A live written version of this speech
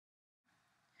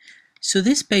So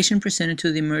this patient presented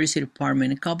to the emergency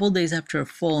department a couple of days after a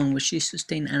fall in which she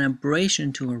sustained an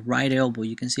abrasion to her right elbow.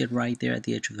 You can see it right there at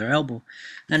the edge of their elbow.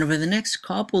 And over the next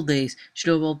couple of days, she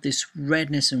developed this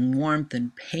redness and warmth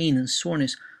and pain and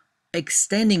soreness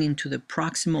extending into the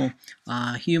proximal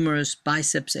humerus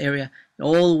biceps area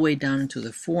all the way down into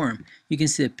the forearm. You can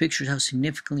see the pictures how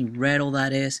significantly red all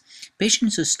that is.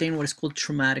 Patient sustained what is called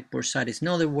traumatic bursitis. In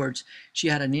other words, she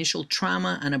had initial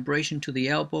trauma and abrasion to the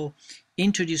elbow,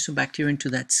 introduced some bacteria into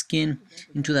that skin,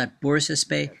 into that bursa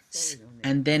space,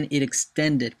 and then it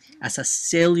extended as a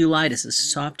cellulitis, a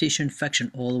soft tissue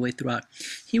infection all the way throughout.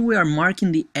 Here we are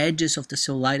marking the edges of the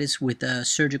cellulitis with a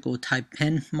surgical type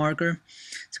pen marker.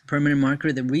 It's a permanent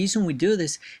marker. The reason we do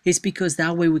this is because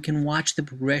that way we can watch the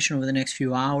progression over the next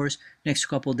few hours, next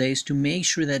couple of days, to make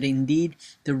sure that indeed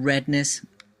the redness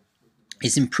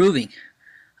is improving.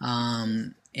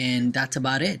 And that's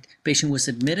about it. Patient was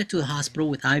admitted to the hospital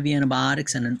with IV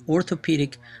antibiotics and an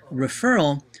orthopedic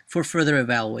referral for further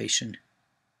evaluation.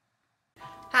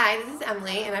 Hi, this is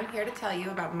Emily, and I'm here to tell you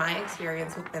about my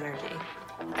experience with Thynergy.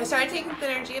 I started taking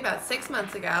Thynergy about 6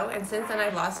 months ago, and since then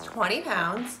I've lost 20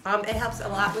 pounds. It helps a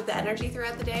lot with the energy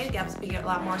throughout the day. It helps me get a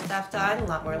lot more stuff done, a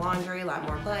lot more laundry, a lot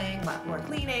more playing, a lot more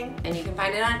cleaning. And you can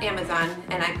find it on Amazon,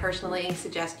 and I personally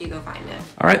suggest you go find it.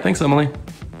 All right, thanks, Emily.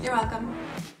 You're welcome.